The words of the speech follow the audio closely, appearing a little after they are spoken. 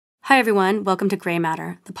Hi, everyone. Welcome to Gray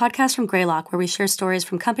Matter, the podcast from Greylock, where we share stories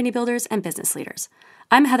from company builders and business leaders.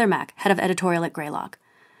 I'm Heather Mack, head of editorial at Greylock.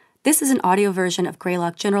 This is an audio version of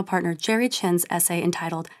Greylock general partner Jerry Chen's essay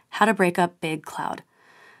entitled How to Break Up Big Cloud.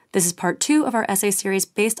 This is part 2 of our essay series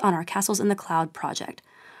based on our Castles in the Cloud project.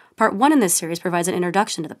 Part 1 in this series provides an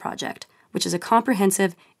introduction to the project, which is a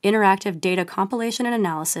comprehensive, interactive data compilation and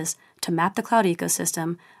analysis to map the cloud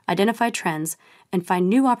ecosystem, identify trends, and find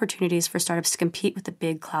new opportunities for startups to compete with the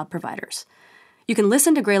big cloud providers. You can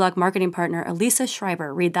listen to Greylock marketing partner Elisa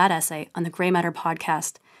Schreiber read that essay on the Gray Matter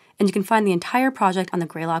podcast, and you can find the entire project on the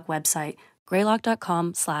Greylock website,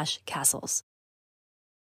 greylock.com/castles.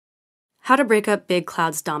 How to break up big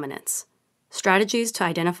cloud's dominance. Strategies to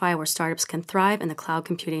identify where startups can thrive in the cloud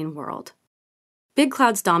computing world. Big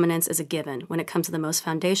cloud's dominance is a given when it comes to the most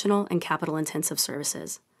foundational and capital-intensive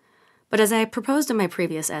services. But as I proposed in my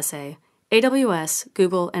previous essay, AWS,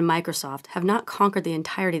 Google, and Microsoft have not conquered the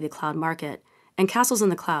entirety of the cloud market, and Castles in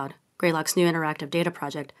the Cloud, Greylock's new interactive data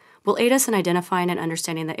project, will aid us in identifying and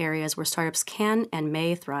understanding the areas where startups can and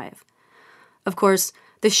may thrive. Of course,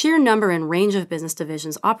 the sheer number and range of business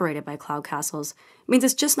divisions operated by Cloud Castles means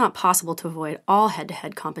it's just not possible to avoid all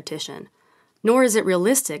head-to-head competition, nor is it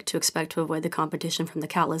realistic to expect to avoid the competition from the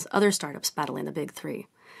countless other startups battling the big three.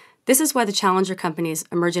 This is why the challenger companies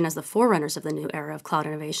emerging as the forerunners of the new era of cloud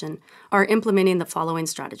innovation are implementing the following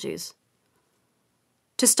strategies.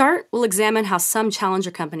 To start, we'll examine how some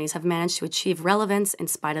challenger companies have managed to achieve relevance in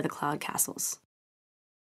spite of the cloud castles.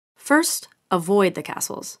 First, avoid the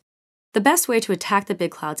castles. The best way to attack the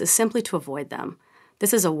big clouds is simply to avoid them.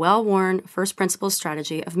 This is a well-worn first principles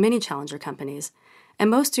strategy of many challenger companies,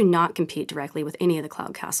 and most do not compete directly with any of the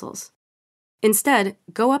cloud castles. Instead,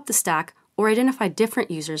 go up the stack or identify different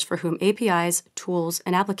users for whom APIs, tools,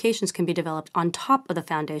 and applications can be developed on top of the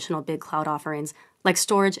foundational big cloud offerings like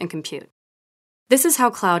storage and compute. This is how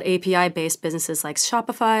cloud API-based businesses like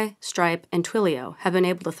Shopify, Stripe, and Twilio have been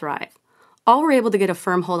able to thrive. All were able to get a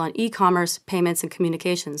firm hold on e-commerce, payments, and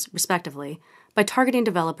communications, respectively, by targeting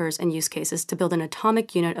developers and use cases to build an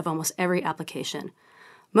atomic unit of almost every application.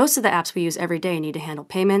 Most of the apps we use every day need to handle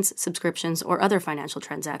payments, subscriptions, or other financial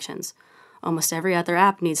transactions. Almost every other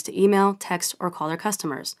app needs to email, text, or call their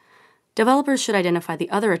customers. Developers should identify the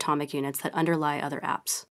other atomic units that underlie other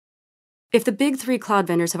apps. If the big three cloud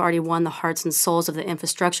vendors have already won the hearts and souls of the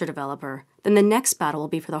infrastructure developer, then the next battle will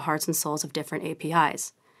be for the hearts and souls of different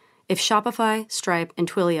APIs. If Shopify, Stripe, and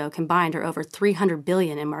Twilio combined are over $300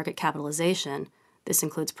 billion in market capitalization, this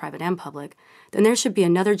includes private and public, then there should be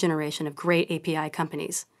another generation of great API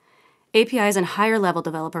companies. APIs and higher-level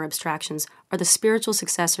developer abstractions are the spiritual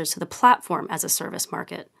successors to the platform as a service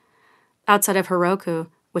market. Outside of Heroku,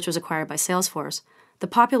 which was acquired by Salesforce, the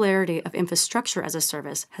popularity of infrastructure as a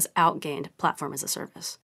service has outgained platform as a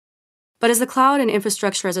service. But as the cloud and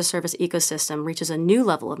infrastructure as a service ecosystem reaches a new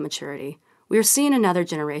level of maturity, we are seeing another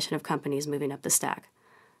generation of companies moving up the stack.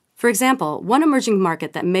 For example, one emerging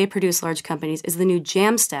market that may produce large companies is the new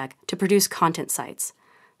Jamstack to produce content sites.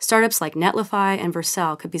 Startups like Netlify and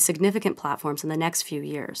Vercel could be significant platforms in the next few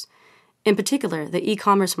years. In particular, the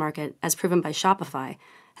e-commerce market, as proven by Shopify,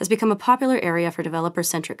 has become a popular area for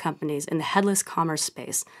developer-centric companies in the headless commerce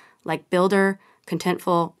space, like Builder,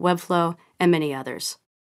 Contentful, Webflow, and many others.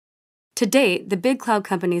 To date, the big cloud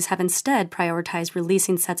companies have instead prioritized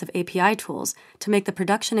releasing sets of API tools to make the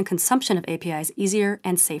production and consumption of APIs easier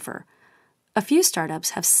and safer. A few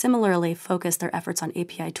startups have similarly focused their efforts on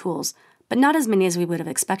API tools, but not as many as we would have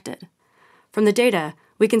expected. From the data,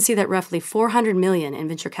 we can see that roughly $400 million in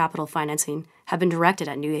venture capital financing have been directed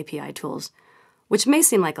at new API tools, which may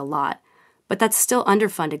seem like a lot, but that's still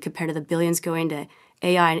underfunded compared to the billions going to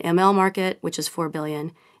AI and ML market, which is $4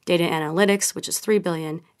 billion, data analytics, which is $3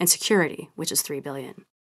 billion, and security, which is $3 billion.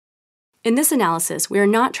 In this analysis, we are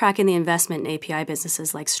not tracking the investment in API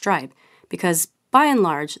businesses like Stripe because, by and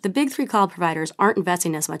large, the big three cloud providers aren't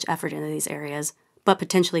investing as much effort into these areas, but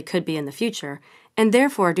potentially could be in the future, and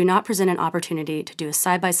therefore do not present an opportunity to do a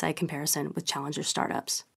side-by-side comparison with challenger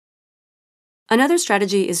startups. Another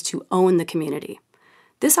strategy is to own the community.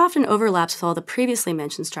 This often overlaps with all the previously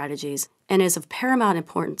mentioned strategies and is of paramount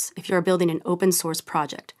importance if you are building an open source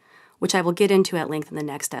project, which I will get into at length in the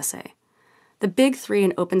next essay. The big three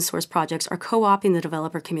in open source projects are co-opting the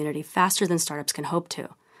developer community faster than startups can hope to.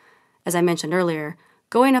 As I mentioned earlier,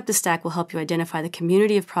 going up the stack will help you identify the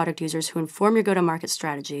community of product users who inform your go-to-market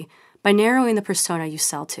strategy by narrowing the persona you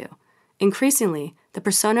sell to. Increasingly, the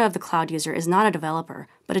persona of the cloud user is not a developer,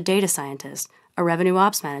 but a data scientist, a revenue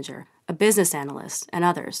ops manager, a business analyst, and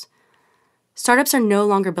others. Startups are no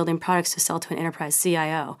longer building products to sell to an enterprise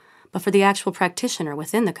CIO, but for the actual practitioner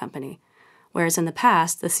within the company. Whereas in the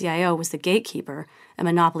past, the CIO was the gatekeeper, a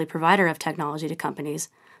monopoly provider of technology to companies,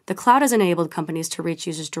 the cloud has enabled companies to reach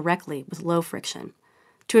users directly with low friction.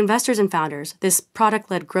 To investors and founders, this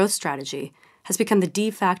product-led growth strategy has become the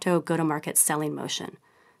de facto go-to-market selling motion.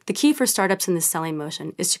 The key for startups in this selling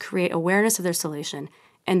motion is to create awareness of their solution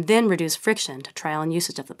and then reduce friction to trial and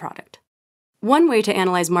usage of the product. One way to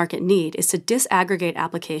analyze market need is to disaggregate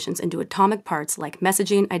applications into atomic parts like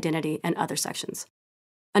messaging, identity, and other sections.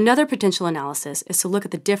 Another potential analysis is to look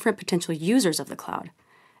at the different potential users of the cloud.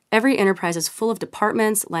 Every enterprise is full of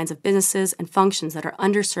departments, lines of businesses, and functions that are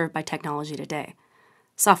underserved by technology today.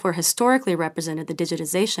 Software historically represented the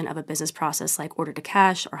digitization of a business process like order to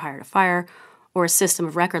cash or hire to fire, or a system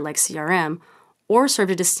of record like CRM, or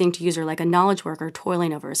served a distinct user like a knowledge worker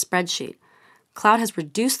toiling over a spreadsheet. Cloud has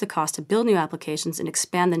reduced the cost to build new applications and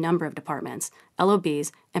expand the number of departments,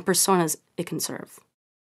 LOBs, and personas it can serve.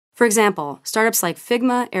 For example, startups like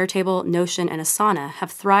Figma, Airtable, Notion, and Asana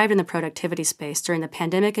have thrived in the productivity space during the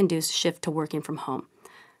pandemic-induced shift to working from home.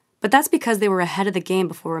 But that's because they were ahead of the game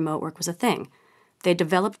before remote work was a thing. They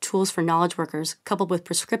developed tools for knowledge workers coupled with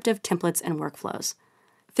prescriptive templates and workflows.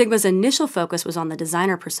 Figma's initial focus was on the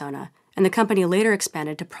designer persona, and the company later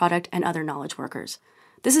expanded to product and other knowledge workers.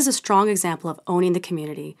 This is a strong example of owning the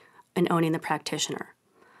community and owning the practitioner.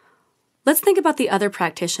 Let's think about the other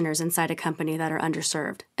practitioners inside a company that are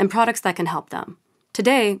underserved and products that can help them.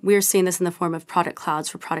 Today, we are seeing this in the form of product clouds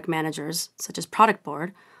for product managers, such as Product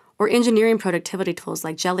Board, or engineering productivity tools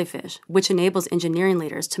like Jellyfish, which enables engineering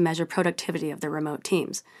leaders to measure productivity of their remote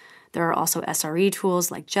teams. There are also SRE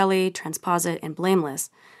tools like Jelly, Transposit, and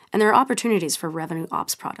Blameless, and there are opportunities for revenue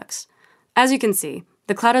ops products. As you can see,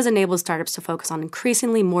 the cloud has enabled startups to focus on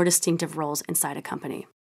increasingly more distinctive roles inside a company.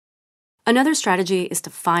 Another strategy is to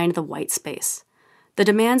find the white space. The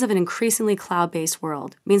demands of an increasingly cloud-based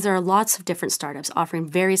world means there are lots of different startups offering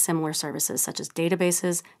very similar services such as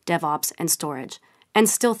databases, DevOps, and storage, and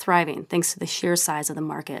still thriving thanks to the sheer size of the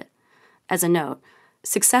market. As a note,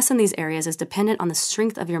 success in these areas is dependent on the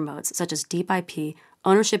strength of your moats such as deep IP,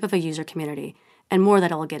 ownership of a user community, and more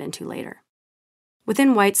that I'll get into later.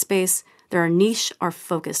 Within white space, there are niche or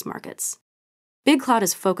focused markets. Big Cloud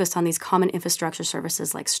is focused on these common infrastructure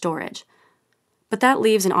services like storage, but that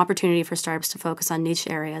leaves an opportunity for startups to focus on niche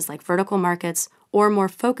areas like vertical markets or more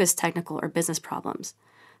focused technical or business problems.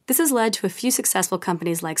 This has led to a few successful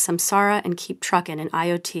companies like Samsara and Keep Truckin' in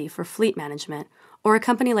IoT for fleet management, or a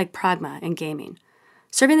company like Pragma in gaming.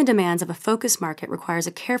 Serving the demands of a focused market requires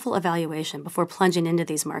a careful evaluation before plunging into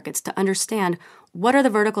these markets to understand what are the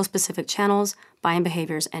vertical-specific channels, buying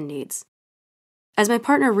behaviors, and needs. As my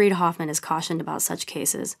partner Reid Hoffman has cautioned about such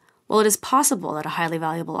cases, while it is possible that a highly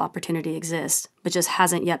valuable opportunity exists, but just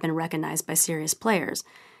hasn't yet been recognized by serious players,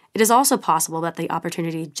 it is also possible that the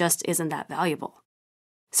opportunity just isn't that valuable.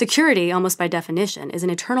 Security, almost by definition, is an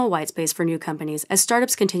eternal white space for new companies as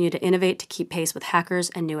startups continue to innovate to keep pace with hackers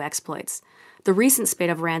and new exploits. The recent spate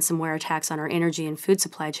of ransomware attacks on our energy and food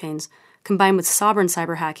supply chains, combined with sovereign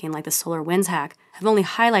cyber hacking like the SolarWinds hack, have only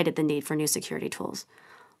highlighted the need for new security tools.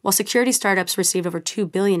 While security startups received over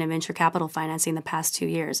 $2 billion in venture capital financing the past 2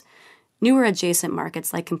 years, newer adjacent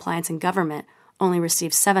markets like compliance and government only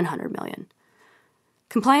received $700 million.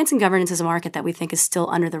 Compliance and governance is a market that we think is still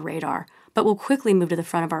under the radar, but will quickly move to the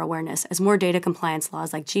front of our awareness as more data compliance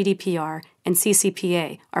laws like GDPR and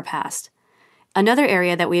CCPA are passed. Another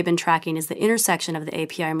area that we have been tracking is the intersection of the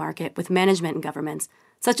API market with management and governments,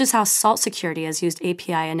 such as how Salt Security has used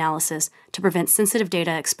API analysis to prevent sensitive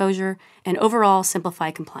data exposure and overall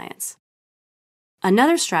simplify compliance.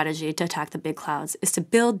 Another strategy to attack the big clouds is to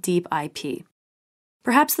build deep IP.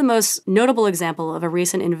 Perhaps the most notable example of a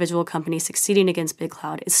recent individual company succeeding against big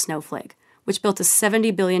cloud is Snowflake, which built a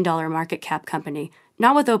 $70 billion market cap company,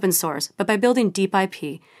 not with open source, but by building deep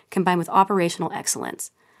IP combined with operational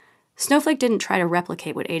excellence. Snowflake didn't try to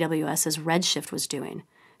replicate what AWS's Redshift was doing.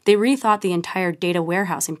 They rethought the entire data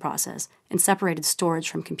warehousing process and separated storage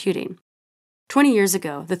from computing. 20 years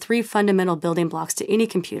ago, the three fundamental building blocks to any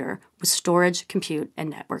computer was storage, compute,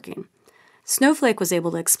 and networking. Snowflake was able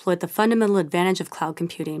to exploit the fundamental advantage of cloud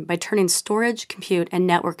computing by turning storage, compute, and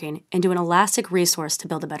networking into an elastic resource to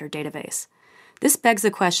build a better database. This begs the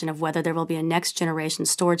question of whether there will be a next-generation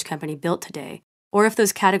storage company built today, or if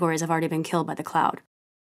those categories have already been killed by the cloud.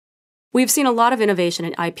 We've seen a lot of innovation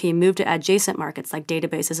in IP move to adjacent markets like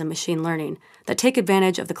databases and machine learning that take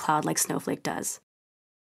advantage of the cloud like Snowflake does.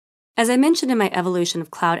 As I mentioned in my Evolution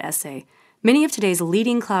of Cloud essay, many of today's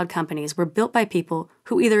leading cloud companies were built by people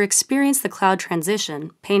who either experienced the cloud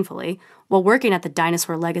transition, painfully, while working at the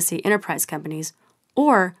dinosaur legacy enterprise companies,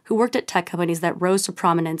 or who worked at tech companies that rose to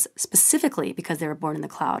prominence specifically because they were born in the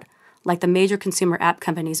cloud, like the major consumer app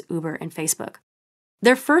companies Uber and Facebook.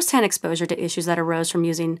 Their first-hand exposure to issues that arose from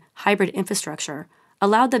using hybrid infrastructure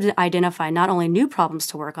allowed them to identify not only new problems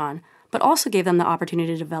to work on, but also gave them the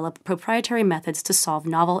opportunity to develop proprietary methods to solve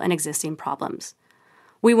novel and existing problems.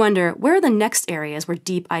 We wonder, where are the next areas where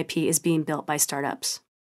deep IP is being built by startups?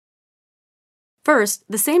 First,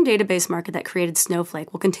 the same database market that created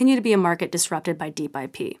Snowflake will continue to be a market disrupted by deep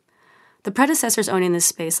IP. The predecessors owning this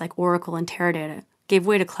space, like Oracle and Teradata, gave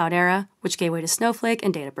way to Cloudera, which gave way to Snowflake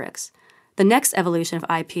and Databricks. The next evolution of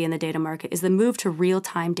IP in the data market is the move to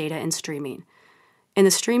real-time data and streaming. In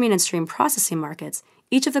the streaming and stream processing markets,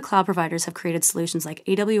 each of the cloud providers have created solutions like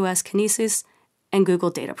AWS Kinesis and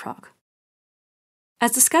Google Dataproc.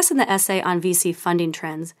 As discussed in the essay on VC funding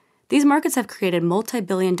trends, these markets have created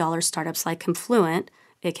multi-billion-dollar startups like Confluent,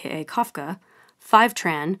 aka Kafka,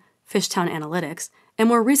 Fivetran, Fishtown Analytics, and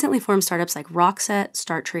more recently formed startups like Rockset,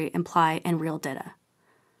 Startree, Imply, and RealData.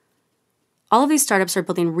 All of these startups are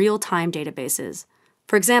building real-time databases.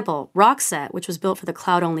 For example, Rockset, which was built for the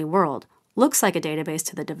cloud-only world, looks like a database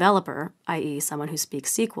to the developer, i.e. someone who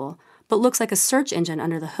speaks SQL, but looks like a search engine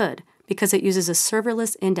under the hood because it uses a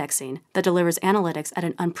serverless indexing that delivers analytics at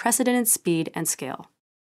an unprecedented speed and scale.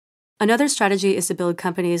 Another strategy is to build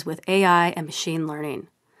companies with AI and machine learning.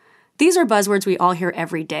 These are buzzwords we all hear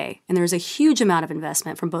every day, and there is a huge amount of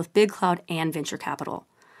investment from both big cloud and venture capital.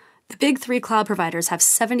 The big three cloud providers have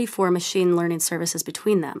 74 machine learning services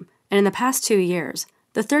between them, and in the past 2 years,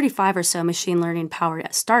 the 35 or so machine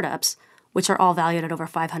learning-powered startups, which are all valued at over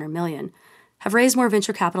 $500 million, have raised more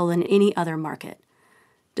venture capital than any other market.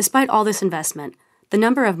 Despite all this investment, the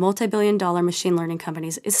number of multi-billion-dollar machine learning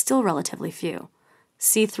companies is still relatively few.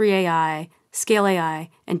 C3AI, Scale AI,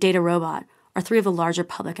 and Data Robot are three of the larger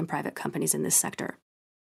public and private companies in this sector.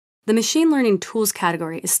 The machine learning tools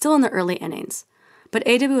category is still in the early innings, but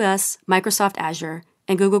AWS, Microsoft Azure,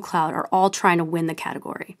 and Google Cloud are all trying to win the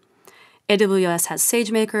category. AWS has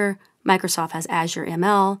SageMaker, Microsoft has Azure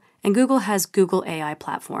ML, and Google has Google AI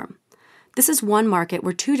Platform. This is one market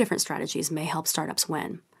where two different strategies may help startups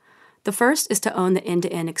win. The first is to own the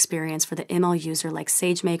end-to-end experience for the ML user like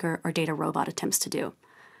SageMaker or Data Robot attempts to do.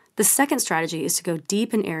 The second strategy is to go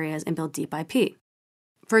deep in areas and build deep IP.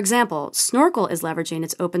 For example, Snorkel is leveraging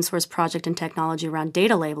its open source project and technology around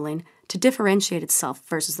data labeling to differentiate itself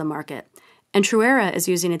versus the market, and Truera is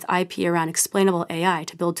using its IP around explainable AI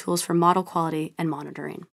to build tools for model quality and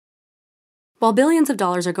monitoring. While billions of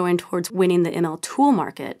dollars are going towards winning the ML tool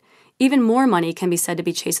market, even more money can be said to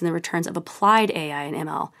be chasing the returns of applied AI and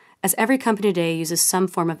ML, as every company today uses some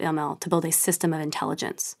form of ML to build a system of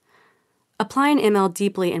intelligence. Applying ML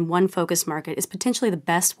deeply in one focused market is potentially the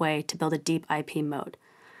best way to build a deep IP moat.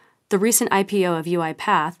 The recent IPO of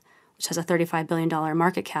UiPath, which has a $35 billion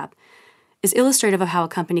market cap, is illustrative of how a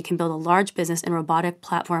company can build a large business in robotic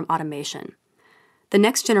platform automation. The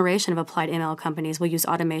next generation of applied ML companies will use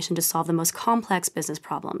automation to solve the most complex business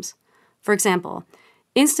problems. For example,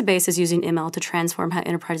 Instabase is using ML to transform how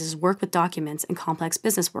enterprises work with documents and complex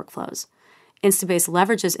business workflows. Instabase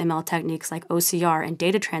leverages ML techniques like OCR and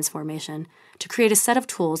data transformation to create a set of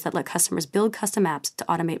tools that let customers build custom apps to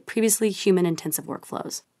automate previously human-intensive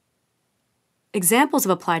workflows. Examples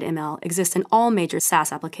of applied ML exist in all major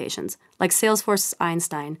SaaS applications, like Salesforce's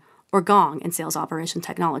Einstein or Gong in sales operation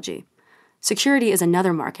technology. Security is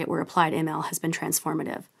another market where applied ML has been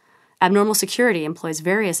transformative. Abnormal security employs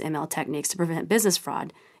various ML techniques to prevent business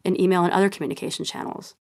fraud in email and other communication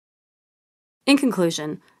channels. In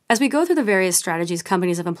conclusion, as we go through the various strategies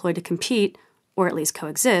companies have employed to compete, or at least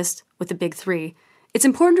coexist, with the big three, it's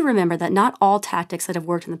important to remember that not all tactics that have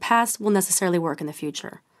worked in the past will necessarily work in the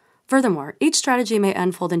future. Furthermore, each strategy may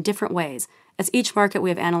unfold in different ways as each market we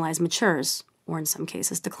have analyzed matures, or in some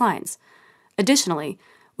cases declines. Additionally,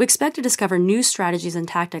 we expect to discover new strategies and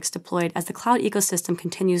tactics deployed as the cloud ecosystem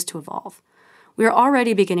continues to evolve. We are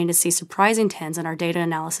already beginning to see surprising trends in our data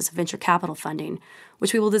analysis of venture capital funding,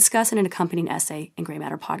 which we will discuss in an accompanying essay in Gray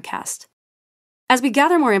Matter podcast. As we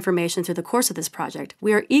gather more information through the course of this project,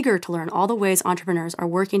 we are eager to learn all the ways entrepreneurs are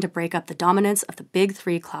working to break up the dominance of the big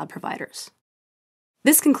three cloud providers.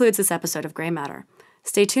 This concludes this episode of Gray Matter.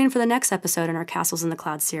 Stay tuned for the next episode in our Castles in the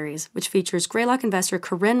Cloud series, which features Greylock investor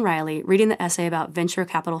Corinne Riley reading the essay about venture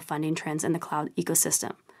capital funding trends in the cloud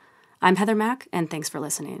ecosystem. I'm Heather Mack, and thanks for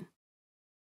listening.